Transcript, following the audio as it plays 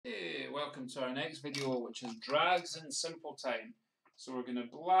welcome to our next video, which is drags in simple time. So we're going to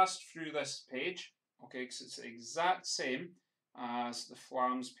blast through this page, okay, because it's the exact same as the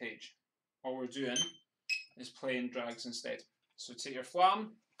flams page. All we're doing is playing drags instead. So take your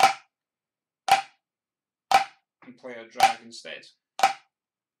flam and play a drag instead.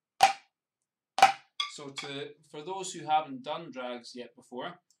 So for those who haven't done drags yet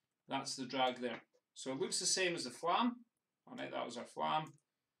before, that's the drag there. So it looks the same as the flam. Alright, that was our flam.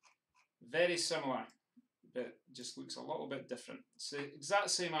 Very similar, but just looks a little bit different. It's the exact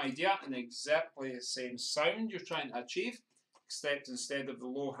same idea and exactly the same sound you're trying to achieve, except instead of the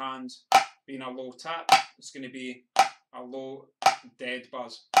low hand being a low tap, it's going to be a low dead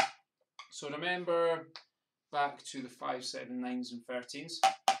buzz. So remember back to the 5, 7, 9s and 13s,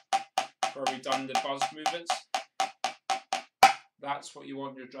 where we've done the buzz movements. That's what you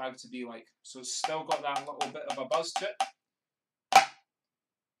want your drag to be like. So it's still got that little bit of a buzz to it,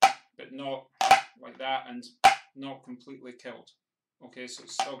 but not like that and not completely killed. Okay, so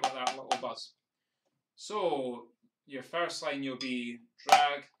it's still got that little buzz. So your first line, you'll be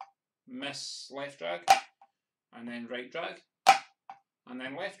drag, miss, left drag, and then right drag, and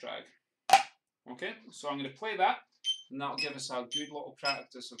then left drag. Okay, so I'm going to play that, and that'll give us a good little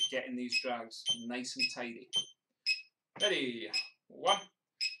practice of getting these drags nice and tidy. Ready? 1,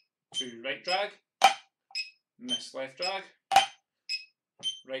 2, right drag, miss, left drag,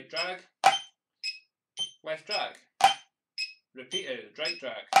 right drag, left drag, repeated, right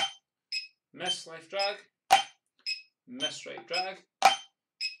drag, miss, left drag, miss, right drag,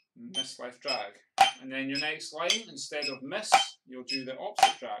 miss, left drag. And then your next line, instead of miss, you'll do the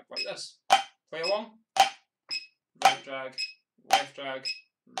opposite drag, like this. Play along. Right drag, left drag,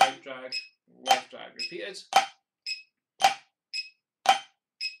 right drag, left drag. Repeated.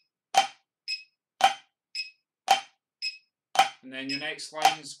 And then your next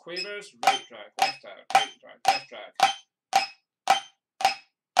line is quavers, right drag, left drag, right drag, left drag.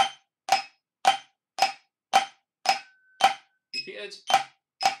 Repeated.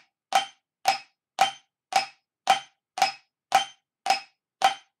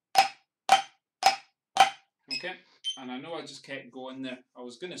 Okay, and I know I just kept going there. I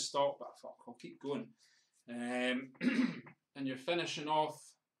was going to stop, but I thought I'll keep going. And you're finishing off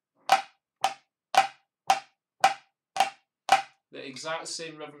the exact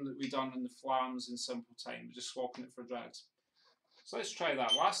same rhythm that we done in the flams in simple time. We're just swapping it for drags. So let's try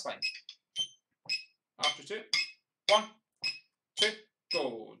that last line. After 2, 1, 2,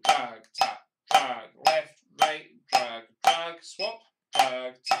 go. Drag, tap, drag, left, right, drag, drag, swap,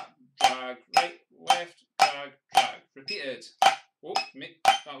 drag, tap, drag, right, left, drag, drag. Repeated. Oh,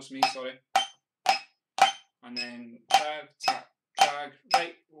 that was me, sorry. And then drag, tap, drag,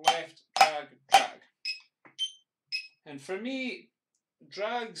 right, left, drag, drag. And for me,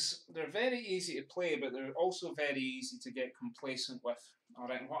 drags, they're very easy to play, but they're also very easy to get complacent with.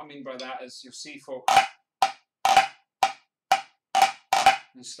 Alright, and what I mean by that is you'll see folks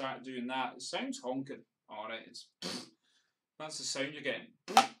and start doing that. It sounds honking. Alright, that's the sound you're getting.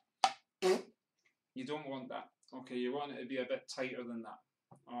 You don't want that. Okay, you want it to be a bit tighter than that.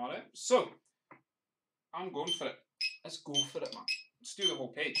 Alright, so I'm going for it. Let's go for it, man. Let's do the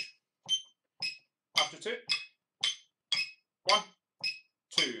whole page. After 2, 1,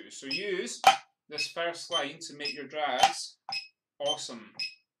 2. So use this first line to make your drags awesome.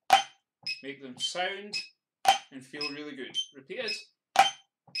 Make them sound and feel really good. Repeated.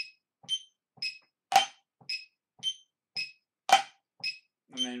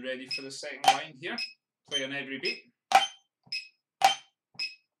 And then ready for the second line here. Play on every beat.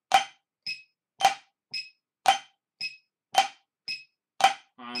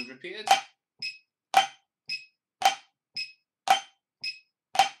 And repeated.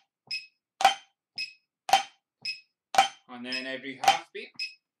 And then every half beat.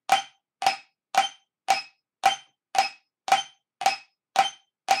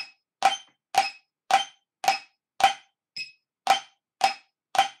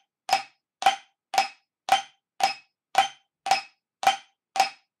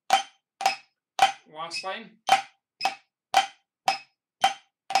 Last line.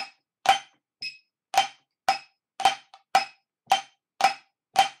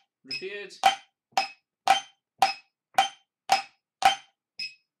 Repeated.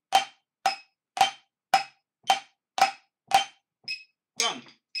 Done.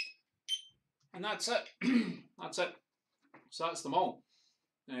 And that's it. That's it. So that's them all.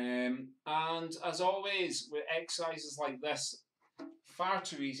 And as always, with exercises like this, far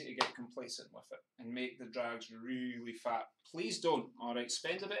too easy to get complacent with it and make the drags really fat. Please don't. Alright,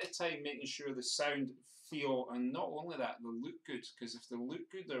 spend a bit of time making sure the sound feel, and not only that, they'll look good, because if they look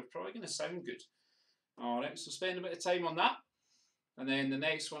good, they're probably going to sound good. Alright, so spend a bit of time on that. And then the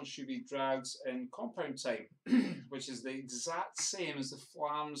next one should be drags in compound time, which is the exact same as the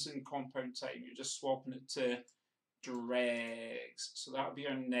flams in compound time. You're just swapping it to drags. So that'll be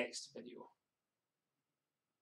our next video.